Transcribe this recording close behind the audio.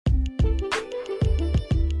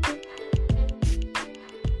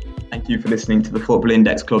Thank you for listening to the Football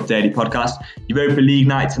Index Club Daily Podcast. Europa League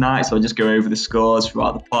night tonight, so I'll just go over the scores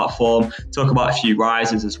throughout the platform, talk about a few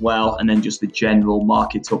rises as well, and then just the general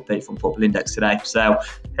market update from Football Index today. So,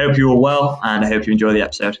 hope you're all well, and I hope you enjoy the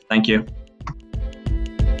episode. Thank you.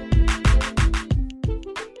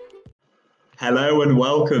 Hello and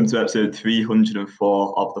welcome to episode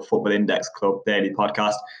 304 of the Football Index Club Daily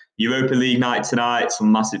Podcast. Europa League night tonight, some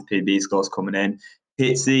massive PB scores coming in.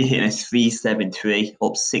 Pizzi hitting a 3.73,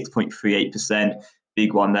 up 6.38%.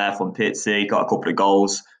 Big one there from Pizzi. Got a couple of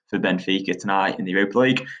goals for Benfica tonight in the Europa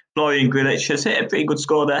League. Florian Grillitsch has hit a pretty good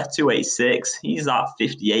score there, 2.86. He's at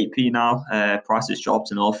 58p now. Price has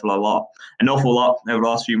dropped an awful lot over the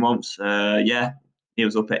last few months. He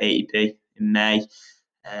was up at 80p in May.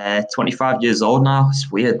 25 years old now.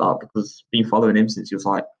 It's weird that because I've been following him since he was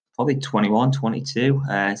like probably 21, 22.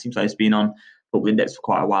 It seems like he's been on Football Index for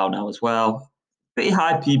quite a while now as well. Pretty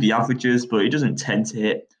high PB averages, but he doesn't tend to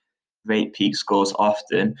hit great peak scores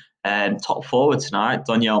often. Top forward tonight,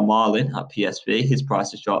 Donyell Malen at PSV. His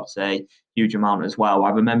price has dropped a huge amount as well. I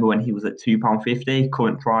remember when he was at £2.50,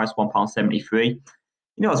 current price £1.73. You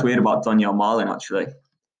know what's weird about Donyell Malen actually?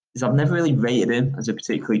 Is I've never really rated him as a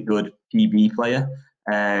particularly good PB player.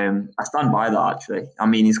 I stand by that actually. I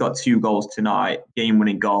mean, he's got 2 goals tonight,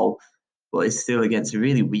 game-winning goal, but it's still against a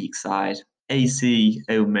really weak side, AC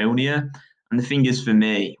Omonia. And the thing is for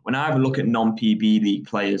me, when I have a look at non-PB league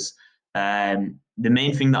players, the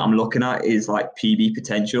main thing that I'm looking at is like PB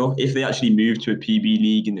potential. If they actually move to a PB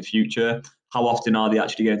league in the future, how often are they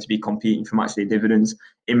actually going to be competing for matchday dividends?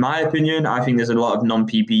 In my opinion, I think there's a lot of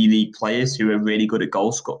non-PB league players who are really good at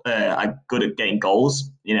good at getting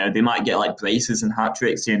goals. You know, they might get like braces and hat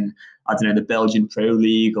tricks in, I don't know, the Belgian Pro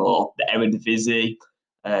League or the Eredivisie,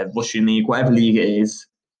 Russian League, whatever league it is.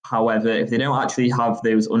 However, if they don't actually have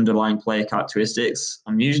those underlying player characteristics,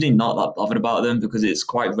 I'm usually not that bothered about them because it's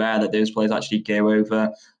quite rare that those players actually go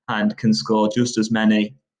over and can score just as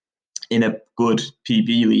many in a good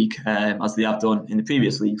PB league as they have done in the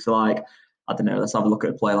previous league. So, like, I don't know, let's have a look at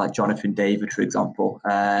a player like Jonathan David, for example.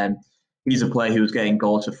 He's a player who was getting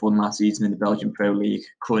goals for fun last season in the Belgian Pro League.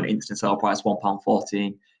 Current instant sale price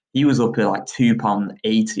 £1.14. He was up at like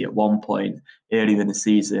 £2.80 at one point earlier in the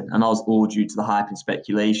season, and that was all due to the hype and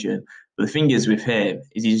speculation. But the thing is with him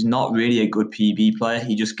is he's not really a good PB player.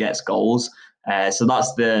 He just gets goals. So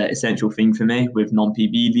that's the essential thing for me with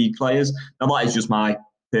non-PB league players. Now that is just my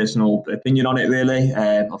personal opinion on it, really.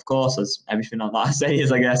 Of course, as everything like that I say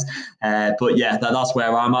is, I guess. But yeah, that's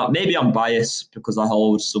where I'm at. Maybe I'm biased because I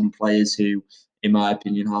hold some players who, in my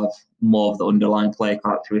opinion, have more of the underlying player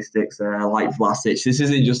characteristics, like Vlasic. This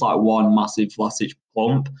isn't just like one massive Vlasic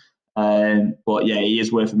plump. But yeah, he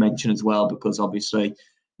is worth a mention as well because obviously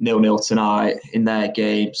 0-0 tonight in their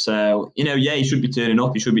game. So, you know, yeah, he should be turning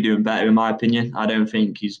up. He should be doing better, in my opinion. I don't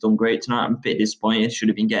think he's done great tonight. I'm a bit disappointed. Should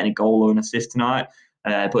have been getting a goal or an assist tonight.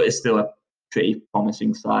 But it's still a pretty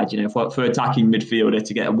promising side. You know, for attacking midfielder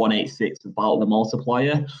to get a 186 without the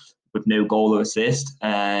multiplier with no goal or assist,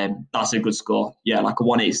 that's a good score. Yeah, like a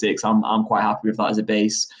 186, I'm quite happy with that as a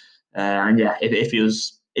base. And yeah,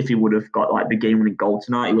 if he would have got like the game-winning goal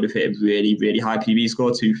tonight, he would have hit a really, really high PB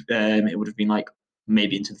score too. It would have been like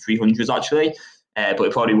maybe into the 300s actually. But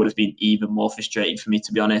it probably would have been even more frustrating for me,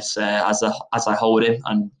 to be honest, as I hold him,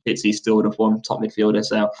 and Pizzi still would have won top midfielder.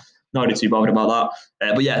 So not really too bothered about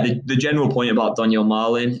that. But yeah, the general point about Donyell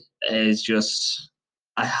Malen is just,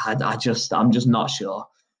 I'm just not sure.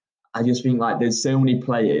 I just think like there's so many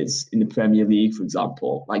players in the Premier League, for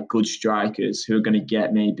example, like good strikers who are going to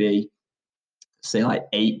get maybe, say, like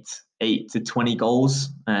 8 to 20 goals.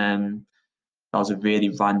 That was a really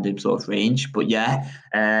random sort of range, but yeah,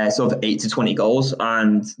 sort of 8 to 20 goals.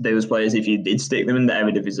 And those players, if you did stick them in the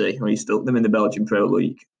Eredivisie or you stuck them in the Belgian Pro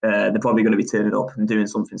League, they're probably going to be turning up and doing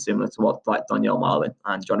something similar to what like Donyell Malen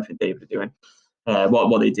and Jonathan David are doing.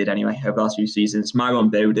 What they did anyway over the last few seasons. Myron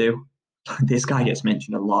Boadu, this guy gets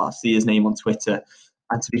mentioned a lot. I see his name on Twitter,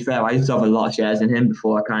 and to be fair, I used to have a lot of shares in him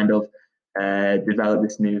before I kind of developed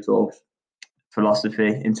this new sort of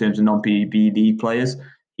philosophy in terms of non-PBD players.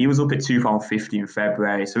 He was up at £2.50 in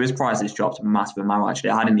February, so his price has dropped a massive amount.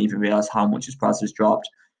 Actually, I hadn't even realised how much his price has dropped.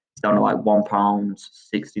 It's down to like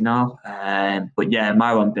 £1.60 now. But yeah,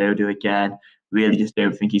 Myron Boadu again. Really, just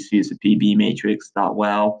don't think he suits the PB matrix that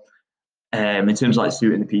well. In terms of like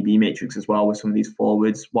suiting the PB matrix as well with some of these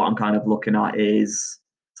forwards, what I'm kind of looking at is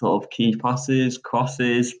sort of key passes,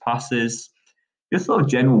 crosses, passes, just sort of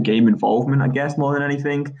general game involvement, I guess, more than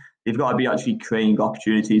anything. They've got to be actually creating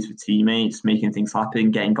opportunities for teammates, making things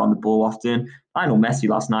happen, getting on the ball often. I know Messi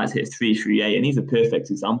last night hit 3-3-8, and he's a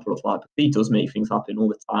perfect example of that. He does make things happen all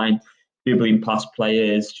the time, dribbling past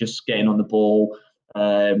players, just getting on the ball.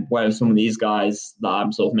 Whereas some of these guys that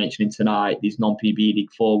I'm sort of mentioning tonight, these non-PB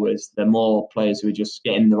league forwards, they're more players who are just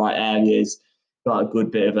getting in the right areas, got a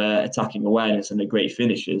good bit of attacking awareness and they're great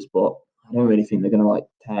finishers. But I don't really think they're going to like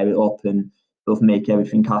tear it up and sort of make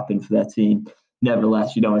everything happen for their team.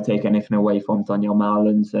 Nevertheless, you don't want to take anything away from Daniel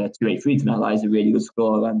Marlin's 283 tonight. That is a really good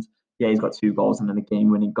score. And yeah, he's got 2 goals and then a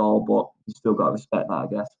game-winning goal, but you still got to respect that, I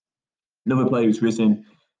guess. Another player who's risen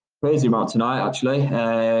crazy amount tonight, actually.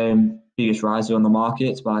 Biggest riser on the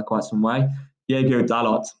market by quite some way. Diego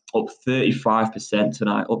Dalot up 35%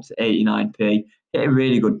 tonight, up to 89p. Hit a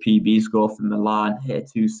really good PB score from Milan, hit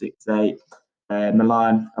a 268.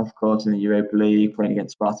 Milan, of course, in the Europa League, playing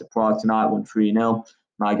against Sparta Prague tonight, won 3-0.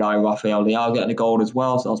 My guy Rafael Leao getting a goal as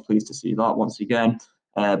well, so I was pleased to see that once again.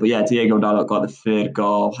 But yeah, Diego Dalot got the 3rd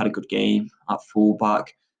goal, had a good game at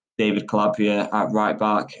fullback. David Calabria at right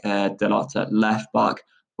back, Dalot at left back.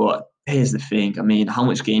 But here's the thing, I mean, how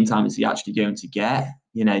much game time is he actually going to get?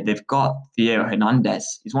 You know, they've got Theo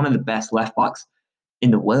Hernandez. He's one of the best left backs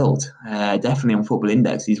in the world. Definitely on Football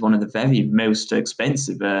Index, he's one of the very most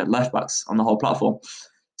expensive left backs on the whole platform.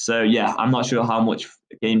 So yeah, I'm not sure how much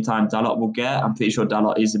game time Dalot will get. I'm pretty sure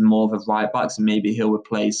Dalot is more of a right back, so maybe he'll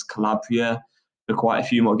replace Calabria for quite a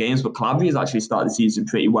few more games. But Calabria's actually started the season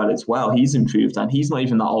pretty well as well. He's improved and he's not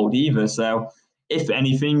even that old either. So if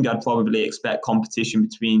anything, I'd probably expect competition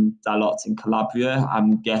between Dalot and Calabria.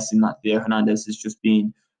 I'm guessing that Theo Hernandez has just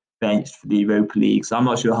been benched for the Europa League. So I'm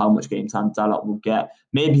not sure how much game time Dalot will get.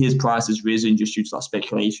 Maybe his price has risen just due to that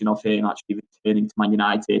speculation of him actually returning to Man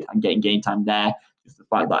United and getting game time there. Just the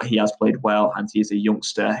fact that he has played well and he is a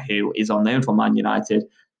youngster who is on loan for Man United,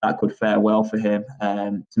 that could fare well for him.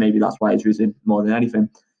 So maybe that's why he's risen more than anything.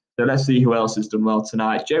 So let's see who else has done well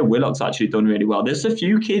tonight. Joe Willock's actually done really well. There's a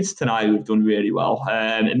few kids tonight who've done really well.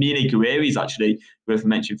 Emile Guerreri's actually worth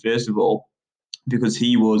mentioning first of all, because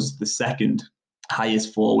he was the 2nd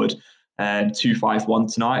highest forward. 251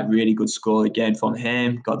 tonight. Really good score again from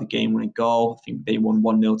him. Got the game-winning goal. I think they won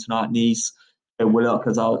 1-0 tonight, Nice. Willock,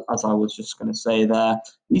 as I was just going to say there,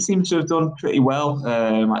 he seems to have done pretty well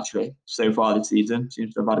actually so far this season.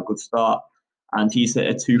 Seems to have had a good start. And he's hit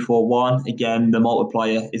a 241. Again, the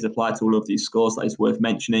multiplier is applied to all of these scores. That is worth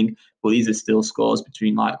mentioning. But these are still scores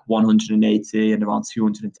between like 180 and around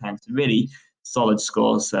 210. So really solid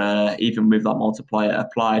scores, even with that multiplier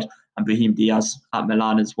applied. And Brahim Diaz at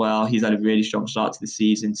Milan as well. He's had a really strong start to the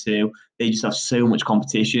season too. They just have so much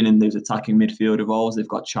competition in those attacking midfielder roles. They've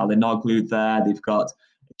got Çalhanoğlu there. They've got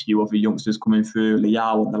a few other youngsters coming through.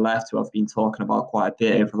 Leao on the left, who I've been talking about quite a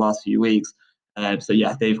bit over the last few weeks. So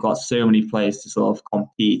yeah, they've got so many players to sort of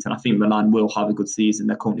compete. And I think Milan will have a good season.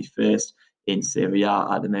 They're currently 1st in Serie A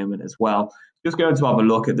at the moment as well. Just going to have a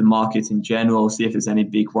look at the market in general, see if there's any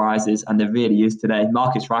big rises, and there really is today.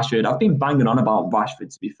 Marcus Rashford, I've been banging on about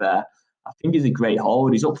Rashford, to be fair. I think he's a great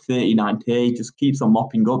hold. He's up 39p, just keeps on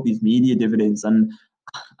mopping up these media dividends. And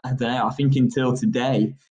I don't know, I think until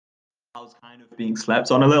today, I was kind of being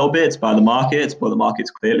slept on a little bit by the market, but the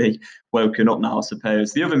market's clearly woken up now, I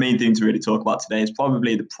suppose. The other main thing to really talk about today is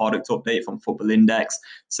probably the product update from Football Index.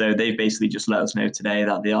 So they've basically just let us know today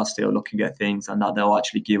that they are still looking at things and that they'll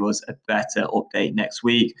actually give us a better update next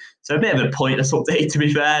week. So a bit of a pointless update, to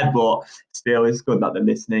be fair, but still, it's good that they're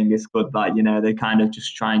listening. It's good that, you know, they're kind of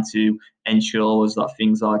just trying to ensure us that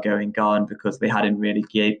things are going on, because they hadn't really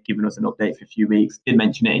given us an update for a few weeks. Did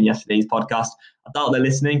mention it in yesterday's podcast. I doubt they're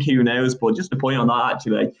listening, who knows, but just a point on that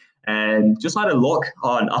actually. Just had a look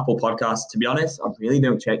on Apple Podcasts. To be honest, I really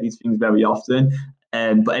don't check these things very often.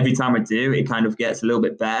 But every time I do, it kind of gets a little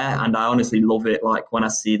bit better. And I honestly love it. Like when I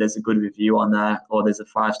see there's a good review on there or there's a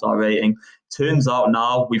 5-star rating. Turns out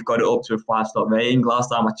now we've got it up to a 5-star rating. Last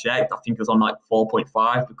time I checked, I think it was on like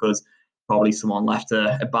 4.5, because probably someone left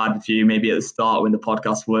a bad review maybe at the start when the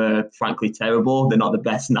podcasts were frankly terrible. They're not the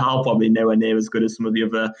best now, probably nowhere near as good as some of the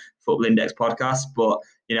other Football Index podcasts. But,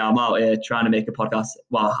 you know, I'm out here trying to make a podcast.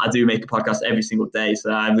 Well, I do make a podcast every single day. So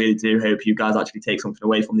I really do hope you guys actually take something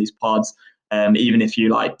away from these pods. Even if you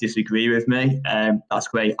like disagree with me, that's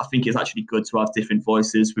great. I think it's actually good to have different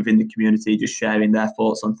voices within the community, just sharing their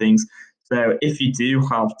thoughts on things. So if you do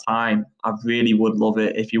have time, I really would love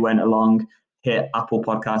it if you went along, hit Apple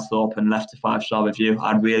Podcasts up and left a 5-star review.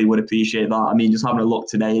 I really would appreciate that. I mean, just having a look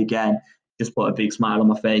today again, just put a big smile on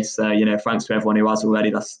my face. So, you know, thanks to everyone who has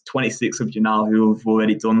already. That's 26 of you now who have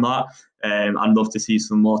already done that. I'd love to see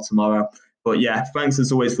some more tomorrow. But yeah, thanks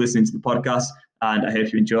as always for listening to the podcast, and I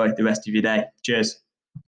hope you enjoy the rest of your day. Cheers.